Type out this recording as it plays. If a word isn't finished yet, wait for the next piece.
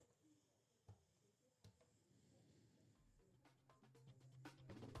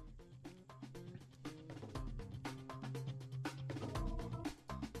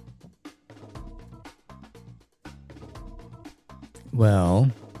Well,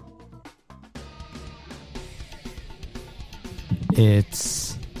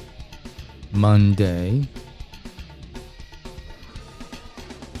 it's Monday,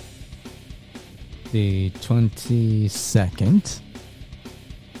 the 22nd.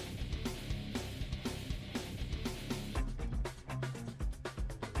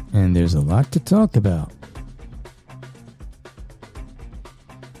 And there's a lot to talk about.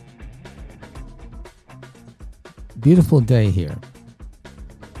 Beautiful day here.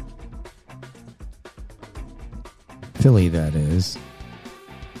 Philly, that is.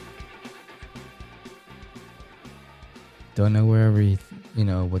 Don't know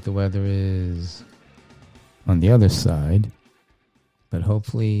what the weather is on the other side, but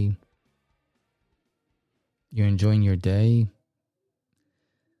hopefully you're enjoying your day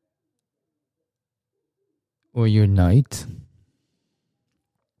or your night.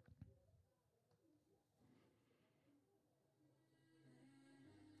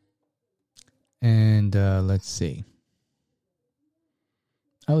 And let's see.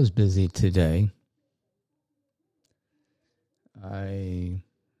 I was busy today. I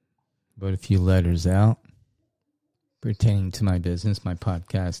wrote a few letters out pertaining to my business, my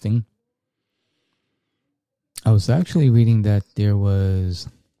podcasting. I was actually reading that there was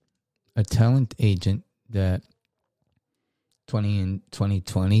a talent agent that in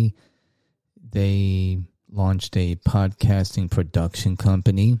 2020, they launched a podcasting production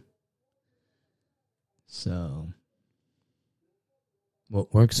company. So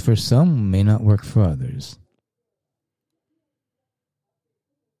what works for some may not work for others.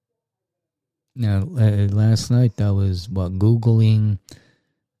 Now, last night I was Googling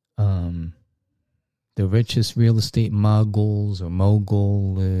the richest real estate moguls or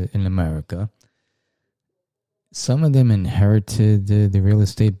mogul in America. Some of them inherited the real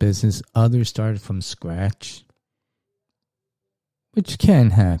estate business. Others started from scratch, which can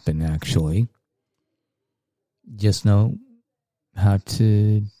happen actually. Just know how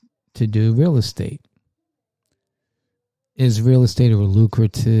to do real estate. Is real estate a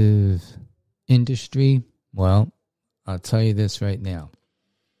lucrative industry? Well, I'll tell you this right now.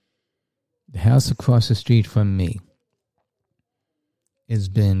 The house across the street from me has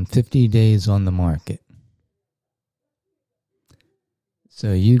been 50 days on the market.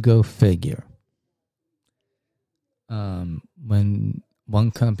 So you go figure. When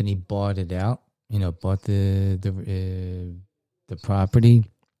one company bought it out, bought the property,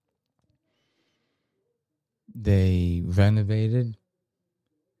 they renovated,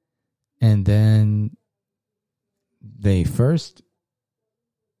 and then they first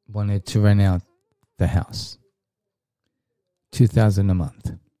wanted to rent out the house, $2,000 a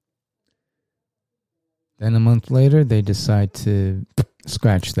month. Then a month later, they decide to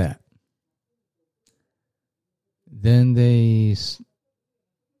scratch that. Then they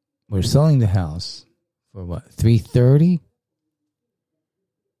were selling the house for $330.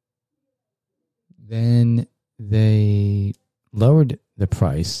 Then they lowered the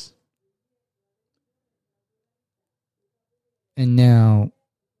price, and now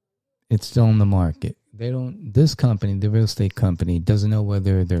it's still on the market. This company, the real estate company, doesn't know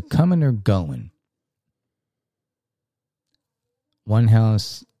whether they're coming or going. One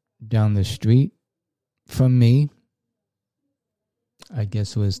house down the street from me, I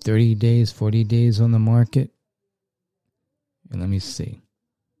guess it was 30 days, 40 days on the market. And let me see.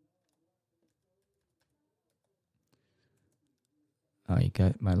 I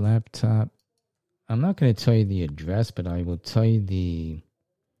got my laptop. I'm not going to tell you the address, but I will tell you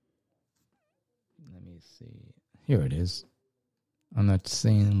let me see. Here it is. I'm not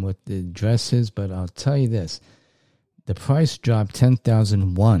saying what the address is, but I'll tell you this. The price dropped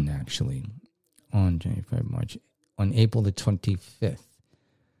 10,001 actually on January, February, March, on April the 25th.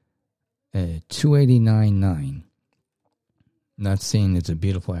 289.9. Not saying it's a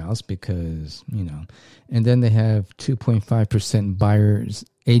beautiful house because, and then they have 2.5% buyer's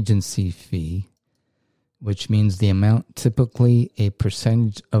agency fee, which means the amount typically a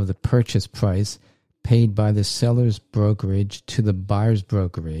percentage of the purchase price paid by the seller's brokerage to the buyer's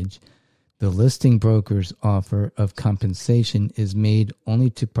brokerage. The listing broker's offer of compensation is made only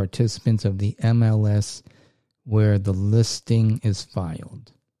to participants of the MLS where the listing is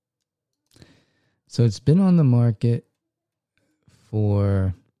filed. So it's been on the market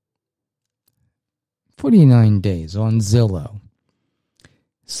for 49 days on Zillow.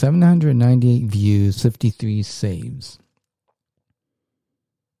 798 views, 53 saves.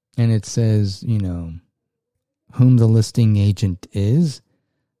 And it says, whom the listing agent is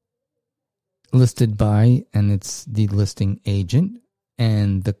listed by, and it's the listing agent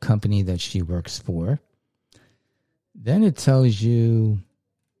and the company that she works for. Then it tells you,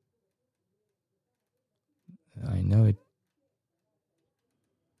 I know it.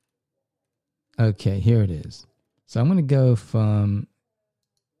 Okay, here it is. So I'm going to go from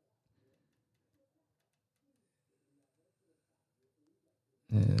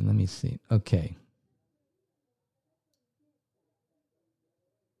let me see. Okay.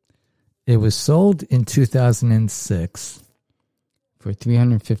 It was sold in 2006 for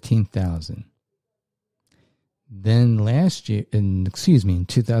 $315,000. Then last year, in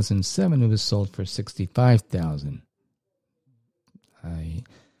 2007, it was sold for $65,000.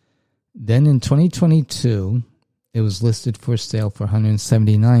 Then in 2022, it was listed for sale for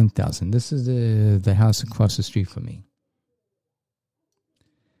 $179,000. This is the house across the street from me.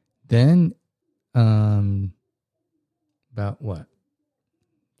 Then, about what?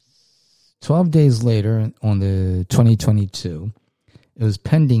 12 days later, on the 2022, it was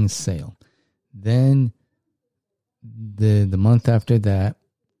pending sale. Then, the month after that,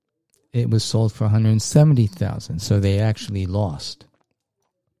 it was sold for $170,000. So they actually lost,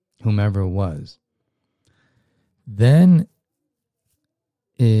 whomever it was. Then,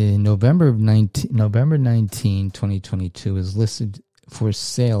 in November 19, 2022, is listed for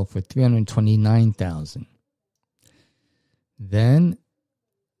sale for $329,000. Then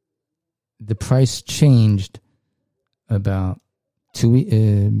the price changed about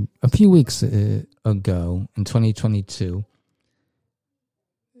a few weeks ago in 2022.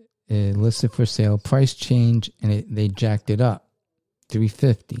 Listed for sale, price change, and they jacked it up,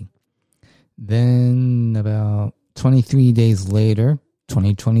 $350,000. Then about 23 days later,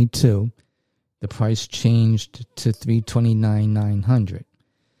 2022. The price changed to $329,900.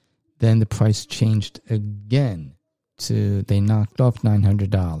 Then the price changed again they knocked off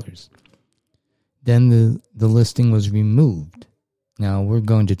 $900. Then the listing was removed. Now we're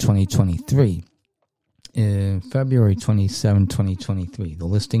going to 2023. In February 27, 2023, the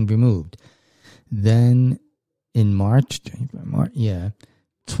listing removed. Then in March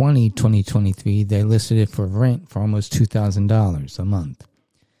 2023, they listed it for rent for almost $2,000 a month.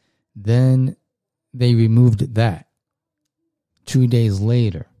 Then they removed that 2 days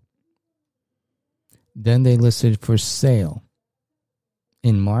later. Then they listed for sale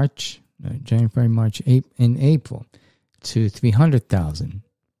in April to $300,000.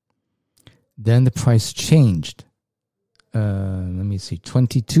 Then the price changed.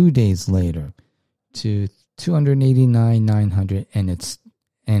 22 days later to $289,900,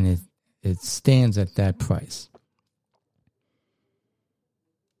 and it stands at that price.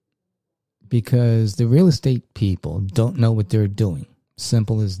 Because the real estate people don't know what they're doing.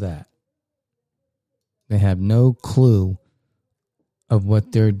 Simple as that. They have no clue of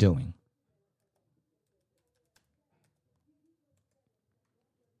what they're doing.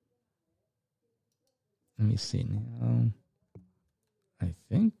 Let me see now. I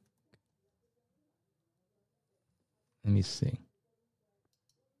think. Let me see.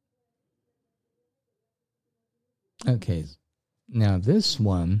 Okay. Now this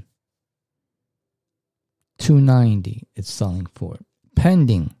one, $290 it's selling for.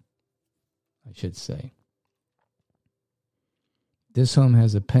 Pending, I should say. This home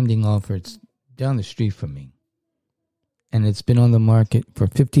has a pending offer. It's down the street from me. And it's been on the market for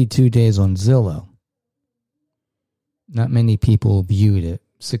 52 days on Zillow. Not many people viewed it.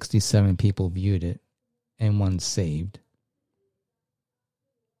 67 people viewed it. And one saved.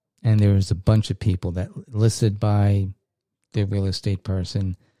 And there was a bunch of people that listed by the real estate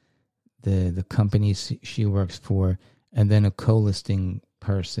person, the company she works for, and then a co-listing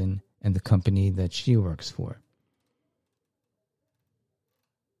person and the company that she works for.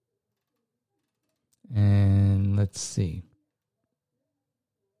 And let's see.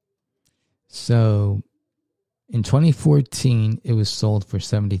 So in 2014, it was sold for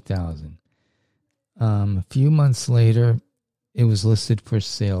 $70,000. A few months later, it was listed for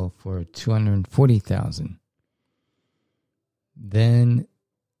sale for $240,000. Then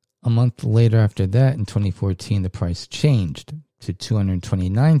a month later after that, in 2014, the price changed to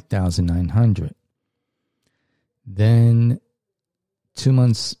 $229,900. Then 2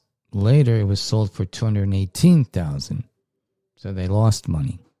 months later, it was sold for $218,000. So they lost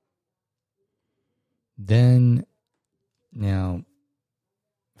money. Then, now,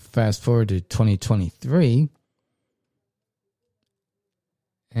 fast forward to 2023,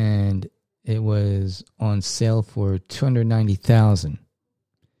 and it was on sale for $290,000.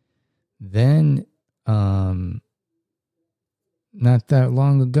 Then, not that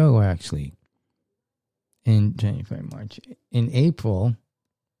long ago, actually, in January, March, in April,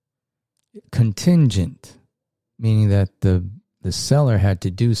 contingent, meaning that the seller had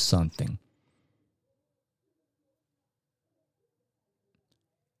to do something.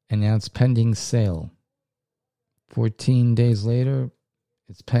 and now it's pending sale. 14 days later,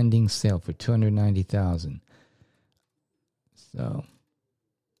 it's pending sale for $290,000.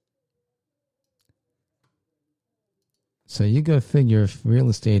 So you go figure if real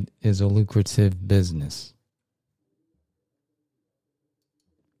estate is a lucrative business.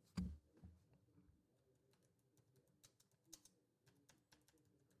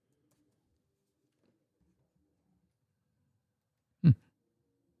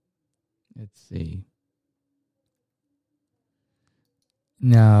 Let's see.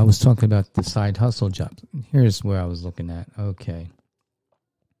 Now, I was talking about the side hustle jobs. Here's where I was looking at. Okay.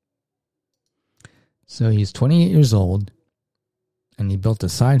 So he's 28 years old, and he built a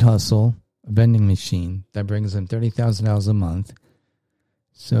side hustle, a vending machine, that brings him $30,000 a month.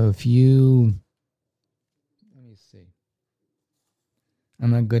 So if you... Let me see.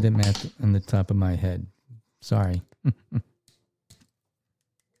 I'm not good at math on the top of my head. Sorry.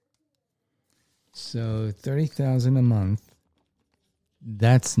 So $30,000 a month.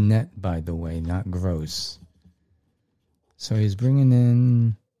 That's net, by the way, not gross. So he's bringing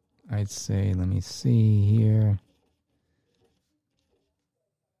in, I'd say, let me see here,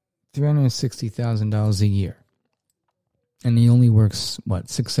 $360,000 a year. And he only works,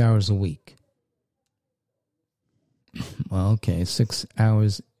 6 hours a week? Well, okay, 6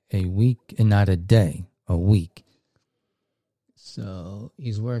 hours a week, and not a day, a week. So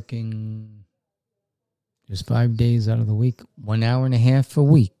he's working... There's 5 days out of the week, 1 hour and a half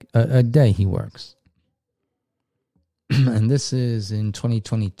a day he works. And this is in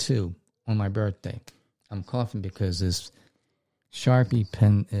 2022 on my birthday. I'm coughing because this Sharpie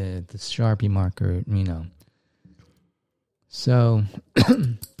pen, the Sharpie marker, So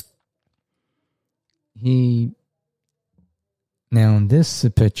now in this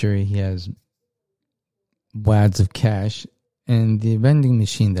picture, he has wads of cash. And the vending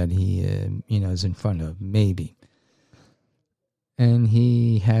machine that he, is in front of, maybe. And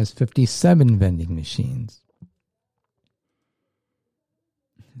he has 57 vending machines.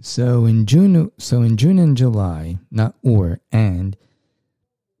 So in June and July,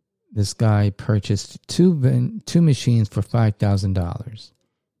 this guy purchased two machines for $5,000.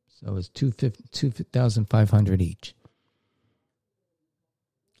 So it's $2,500 each.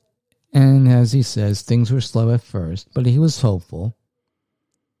 And as he says, things were slow at first, but he was hopeful.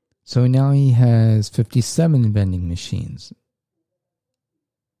 So now he has 57 vending machines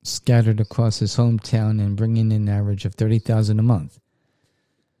scattered across his hometown and bringing in an average of $30,000 a month.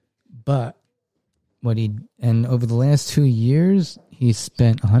 But and over the last 2 years, he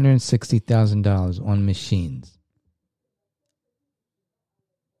spent $160,000 on machines.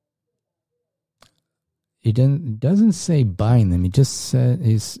 He doesn't say buying them. He just said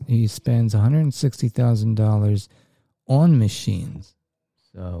he spends $160,000 on machines.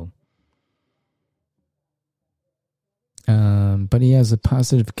 So, but he has a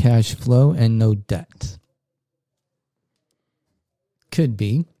positive cash flow and no debt. Could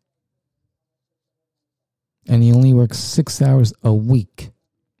be. And he only works 6 hours a week.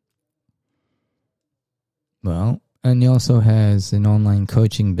 Well, and he also has an online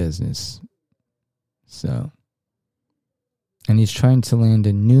coaching business. So, and he's trying to land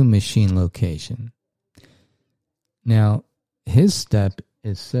a new machine location. Now, his step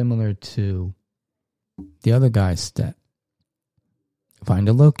is similar to the other guy's step. Find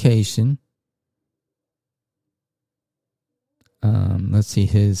a location. Let's see,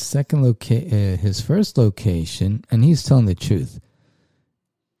 his first location, and he's telling the truth.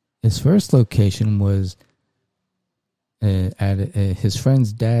 His first location was at his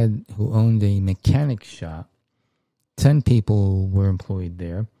friend's dad, who owned a mechanic shop. 10 people were employed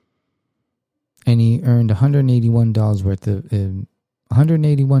there, and he earned $181 worth of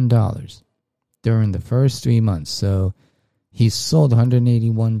 $181 during the first 3 months. So he sold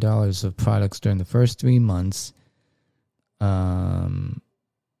 $181 of products during the first 3 months.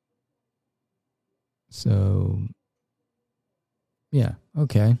 So yeah,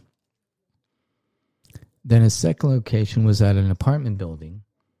 okay. Then his second location was at an apartment building,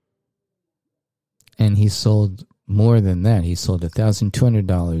 and he sold more than that. He sold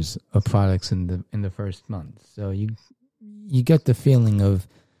 $1,200 of products in the first month. So you get the feeling of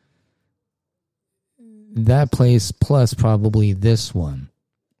that place plus probably this one.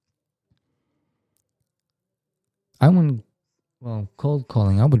 Cold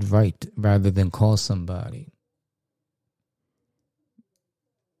calling, I would write rather than call somebody.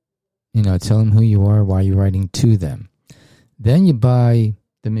 Tell them who you are, why you're writing to them. Then you buy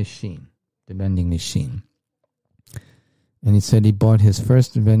the machine, the vending machine. And he said he bought his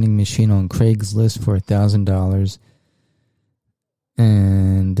first vending machine on Craigslist for $1,000.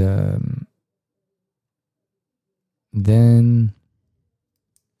 And then,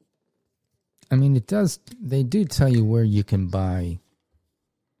 I mean, they do tell you where you can buy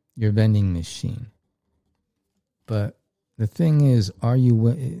your vending machine. But the thing is,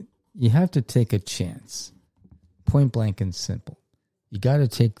 you have to take a chance. Point blank and simple. You got to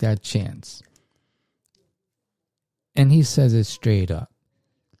take that chance. And he says it straight up.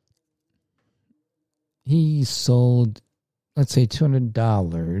 He sold, let's say,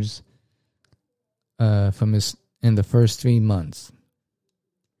 $200 from his in the first 3 months.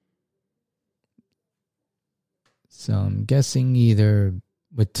 So I'm guessing either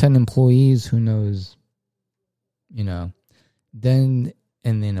with 10 employees, who knows, then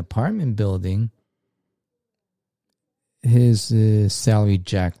in an apartment building, his salary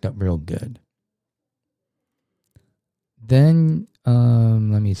jacked up real good. Then,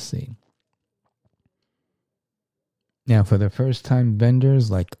 let me see. Now, for the first-time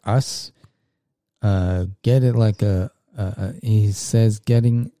vendors like us, get it like he says,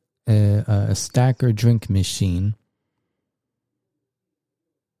 getting a stacker drink machine.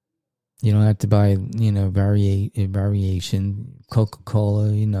 You don't have to buy, variation,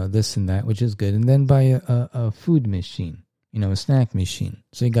 Coca-Cola, this and that, which is good. And then buy a food machine, a snack machine.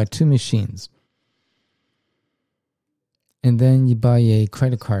 So you got 2 machines. And then you buy a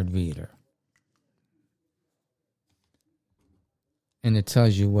credit card reader. And it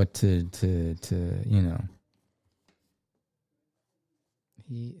tells you what to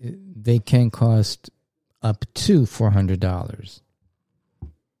they can cost up to $400.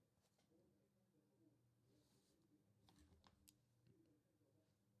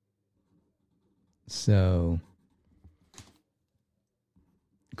 So,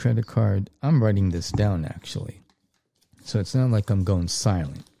 credit card, I'm writing this down actually. So it's not like I'm going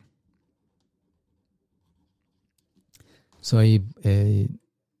silent. So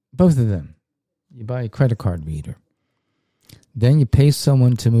both of them, you buy a credit card reader. Then you pay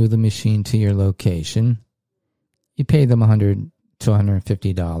someone to move the machine to your location. You pay them $100 to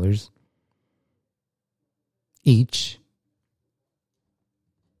 $150 each.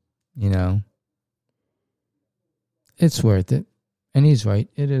 It's worth it. And he's right.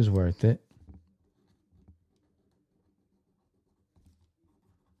 It is worth it.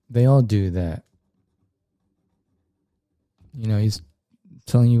 They all do that. He's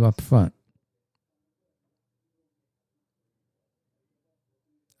telling you up front.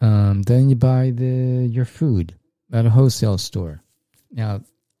 Then you buy your food at a wholesale store. Now,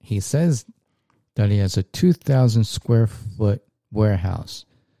 he says that he has a 2,000 square foot warehouse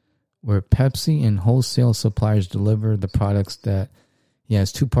where Pepsi and wholesale suppliers deliver the products that he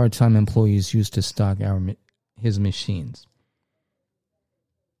has 2 part-time employees use to stock his machines.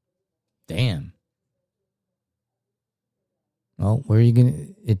 Damn. Well, where are you going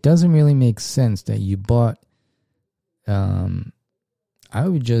to... It doesn't really make sense that you bought... I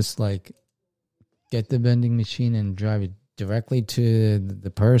would just, get the vending machine and drive it directly to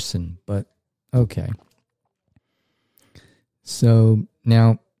the person. But, okay. So,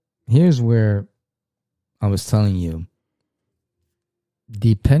 now, here's where I was telling you.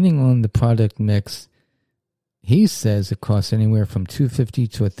 Depending on the product mix, he says it costs anywhere from $250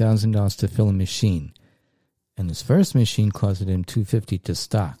 to $1,000 to fill a machine. And his first machine costed him $250 to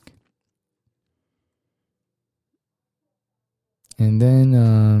stock. And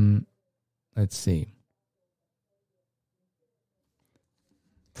then, let's see.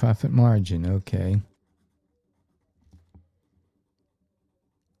 Profit margin, okay.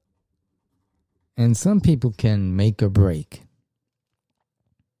 And some people can make or break.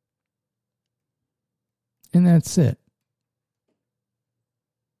 And that's it.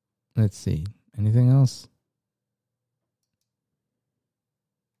 Let's see. Anything else?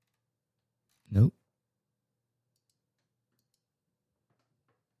 Nope.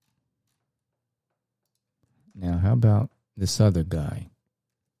 Now, how about this other guy?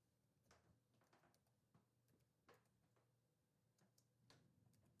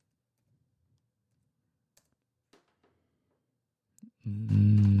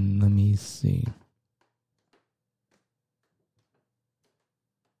 Let me see.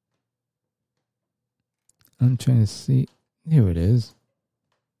 I'm trying to see. Here it is.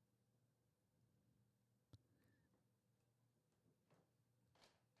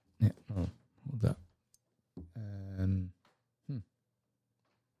 Yeah. Oh, hold up.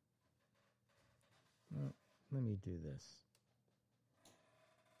 Well, let me do this.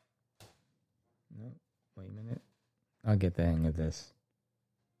 No, wait a minute. I'll get the hang of this.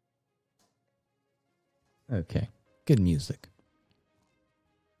 Okay, good music.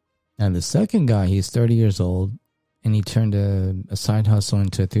 Now the second guy, he's 30 years old, and he turned a side hustle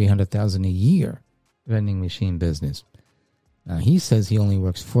into $300,000 a year vending machine business. Now he says he only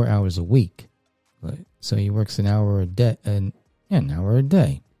works 4 hours a week, so he works an hour a day, an hour a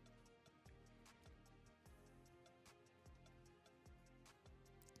day.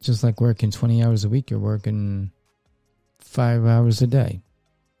 Just like working 20 hours a week, you're working 5 hours a day.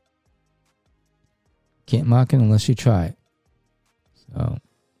 Can't mock it unless you try it. So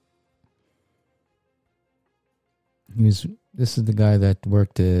this is the guy that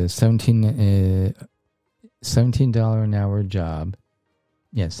worked a $17 an hour job.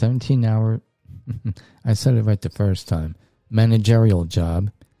 Yeah, 17 hour. I said it right the first time. Managerial job.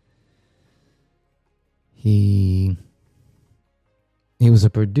 He was a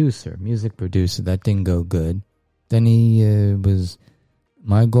producer, music producer. That didn't go good. Then his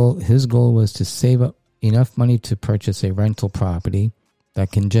goal was to save up enough money to purchase a rental property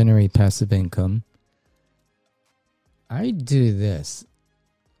that can generate passive income. I'd do this.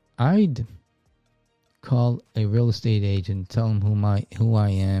 I'd call a real estate agent, tell them who I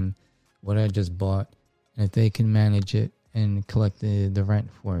am, what I just bought, and if they can manage it and collect the rent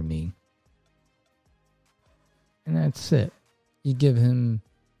for me. And that's it. You give him,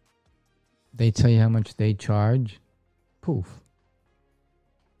 they tell you how much they charge, poof.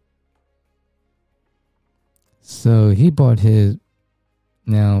 So he bought his,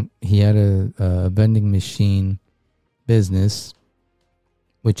 now he had a vending machine business,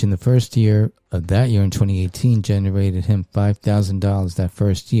 which in the first year of that year in 2018 generated him $5,000 that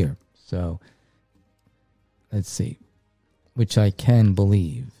first year. So let's see, which I can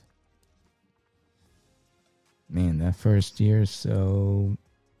believe. Man, that first year, so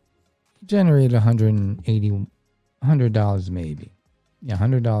he generated $100 maybe. Yeah,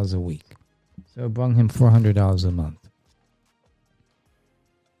 $100 a week. So it brought him $400 a month.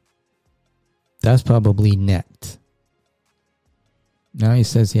 That's probably net. Now he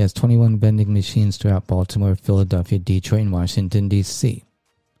says he has 21 vending machines throughout Baltimore, Philadelphia, Detroit, and Washington, D.C.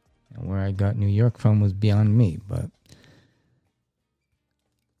 And where I got New York from was beyond me, but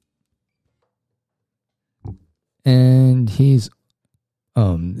and he's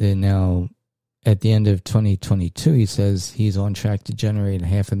and now at the end of 2022, he says he's on track to generate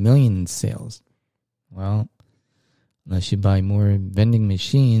 $500,000 in sales. Well, unless you buy more vending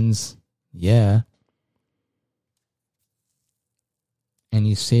machines, yeah. And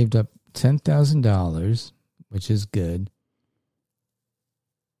he saved up $10,000, which is good.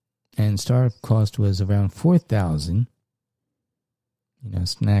 And startup cost was around $4,000.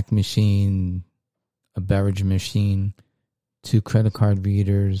 Snack machine, a beverage machine, 2 credit card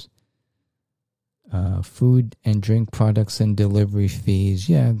readers, food and drink products and delivery fees.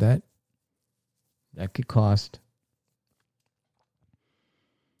 Yeah, that could cost.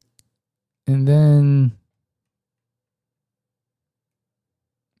 And then,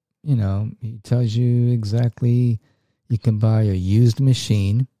 he tells you exactly, you can buy a used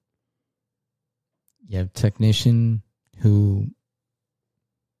machine. You have a technician who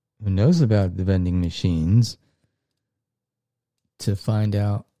knows about the vending machines to find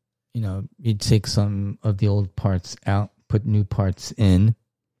out, you take some of the old parts out, put new parts in.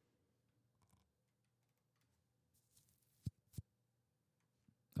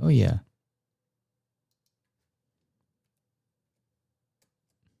 Oh, yeah.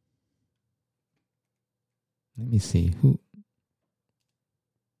 Let me see.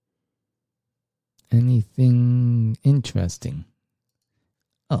 Anything interesting?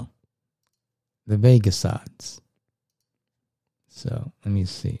 Oh, the Vegas odds. So, let me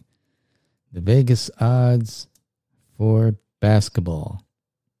see. The Vegas odds for basketball.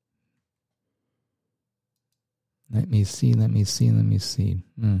 Let me see.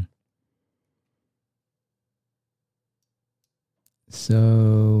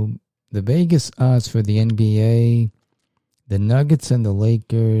 So, the Vegas odds for the NBA, the Nuggets and the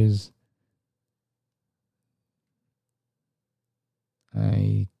Lakers.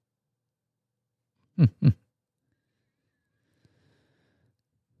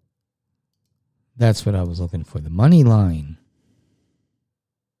 That's what I was looking for. The money line.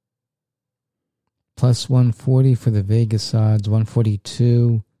 Plus 140 for the Vegas odds,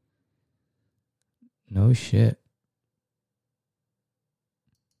 142. No shit.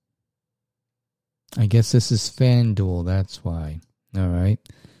 I guess this is FanDuel, that's why. All right.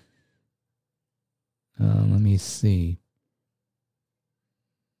 Let me see.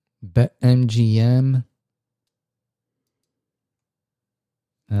 BetMGM.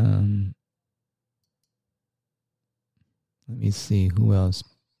 Let me see who else.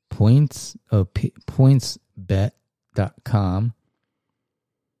 PointsBet.com.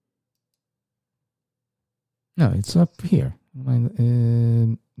 No, it's up here.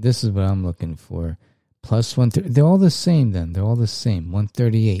 This is what I'm looking for. Plus 130. They're all the same then. They're all the same.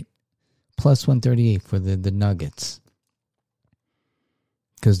 138. Plus 138 for the Nuggets.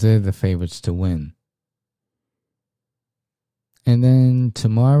 Because they're the favorites to win. And then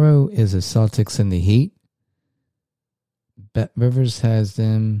tomorrow is the Celtics and the Heat. Bet Rivers has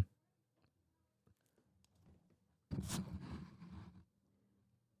them.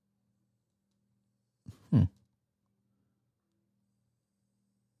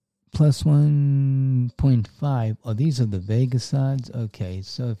 Plus 1.5. Oh, these are the Vegas odds? Okay,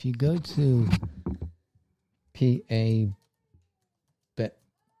 so if you go to PA Bet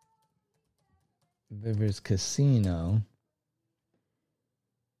Rivers Casino,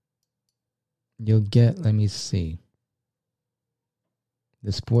 you'll get, let me see,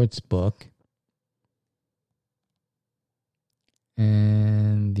 the sports book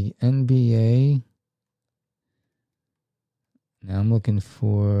and the NBA. Now I'm looking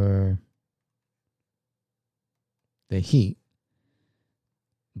for the Heat.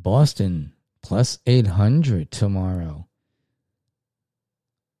 Boston plus 800 tomorrow.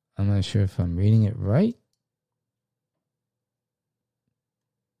 I'm not sure if I'm reading it right.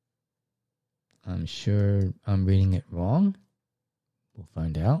 I'm sure I'm reading it wrong. We'll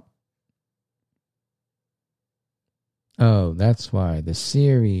find out. Oh, that's why. The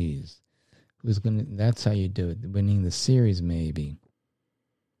series. That's how you do it. Winning the series, maybe.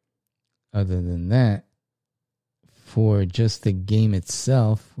 Other than that, for just the game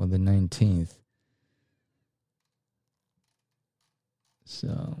itself, or the 19th.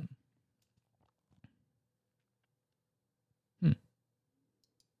 So.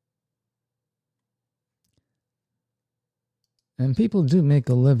 And people do make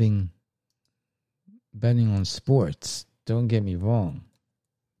a living betting on sports. Don't get me wrong.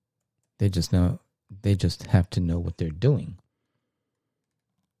 They just have to know what they're doing.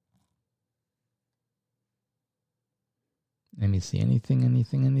 Let me see.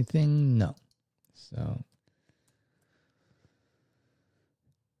 Anything? No. So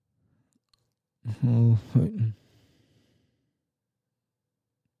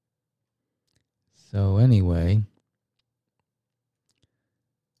anyway.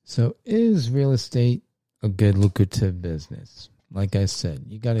 So is real estate a good lucrative business? Like I said,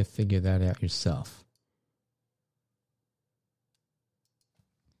 you got to figure that out yourself.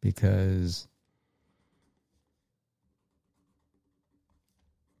 Because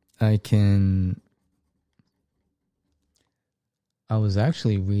I was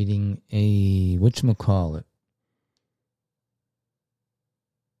actually reading whatchamacallit.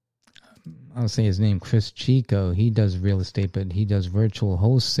 I'll say his name, Chris Chico. He does real estate, but he does virtual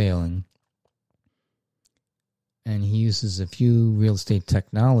wholesaling. And he uses a few real estate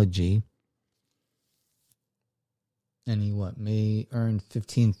technology. And he may earn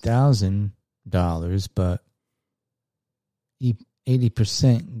 $15,000, but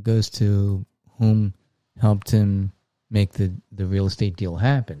 80% goes to whom helped him make the real estate deal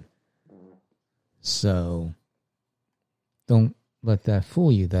happen. So don't let that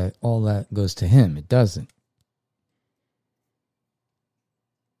fool you that all that goes to him. It doesn't.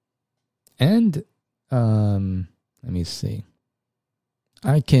 And let me see.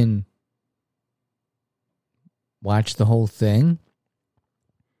 I can watch the whole thing,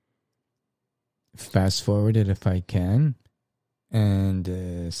 fast forward it if I can,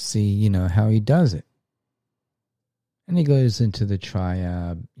 and see, how he does it. And he goes into the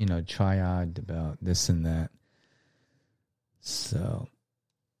triad about this and that. So,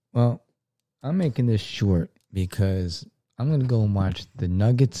 well, I'm making this short because I'm going to go and watch the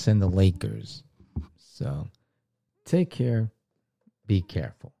Nuggets and the Lakers. So, take care. Be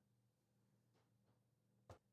careful.